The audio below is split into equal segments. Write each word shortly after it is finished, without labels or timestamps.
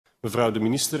Mevrouw de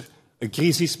minister, een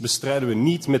crisis bestrijden we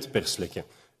niet met perslekken.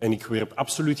 En ik werp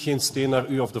absoluut geen steen naar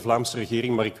u of de Vlaamse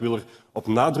regering, maar ik wil erop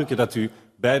nadrukken dat u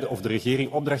beide of de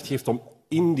regering opdracht geeft om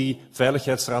in die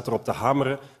Veiligheidsraad erop te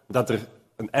hameren dat er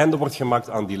een einde wordt gemaakt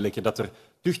aan die lekken, dat er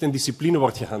tucht en discipline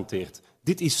wordt gehanteerd.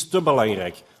 Dit is te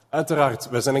belangrijk. Uiteraard,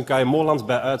 wij zijn een KMO-land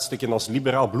bij uitstek en als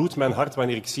liberaal bloedt mijn hart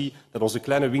wanneer ik zie dat onze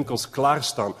kleine winkels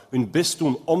klaarstaan, hun best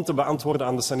doen om te beantwoorden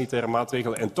aan de sanitaire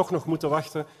maatregelen en toch nog moeten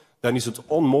wachten. Dan is het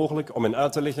onmogelijk om hen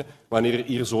uit te leggen wanneer er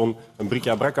hier zo'n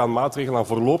bric-à-brac aan maatregelen, aan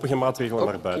voorlopige maatregelen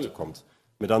naar buiten komt.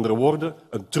 Met andere woorden,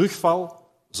 een terugval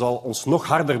zal ons nog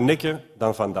harder nekken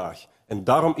dan vandaag. En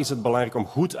daarom is het belangrijk om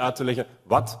goed uit te leggen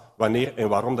wat, wanneer en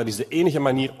waarom. Dat is de enige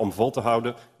manier om vol te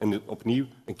houden. En opnieuw,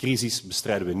 een crisis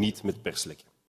bestrijden we niet met perslekken.